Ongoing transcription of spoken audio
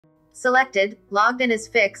Selected, logged in as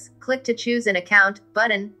fix, click to choose an account,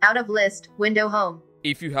 button, out of list, window home.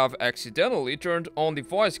 If you have accidentally turned on the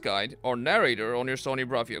voice guide or narrator on your Sony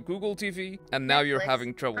Bravia Google TV and now you're Netflix,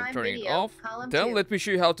 having trouble Prime turning Video, it off, column then 2. let me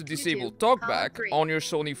show you how to disable YouTube, TalkBack column 3. on your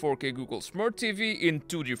Sony 4K Google Smart TV in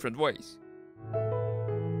 2 different ways.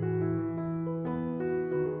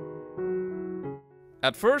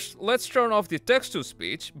 At first, let's turn off the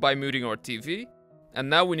text-to-speech by muting our TV, and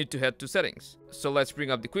now we need to head to settings. So let's bring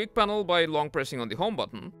up the quick panel by long pressing on the home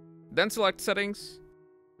button, then select settings,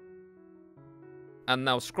 and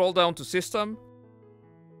now scroll down to system,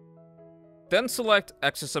 then select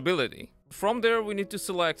accessibility. From there we need to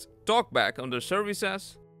select TalkBack under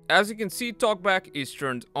services. As you can see, TalkBack is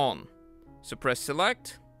turned on. So press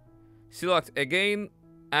select, select again,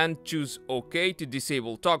 and choose OK to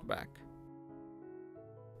disable TalkBack.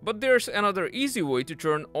 But there's another easy way to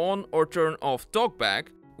turn on or turn off TalkBack,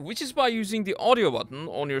 which is by using the audio button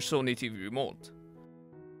on your Sony TV remote.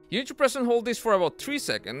 You need to press and hold this for about 3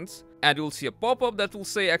 seconds, and you'll see a pop-up that will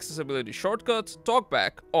say accessibility shortcut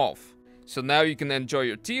TalkBack off. So now you can enjoy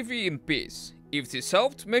your TV in peace. If this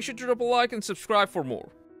helped, make sure to drop a like and subscribe for more.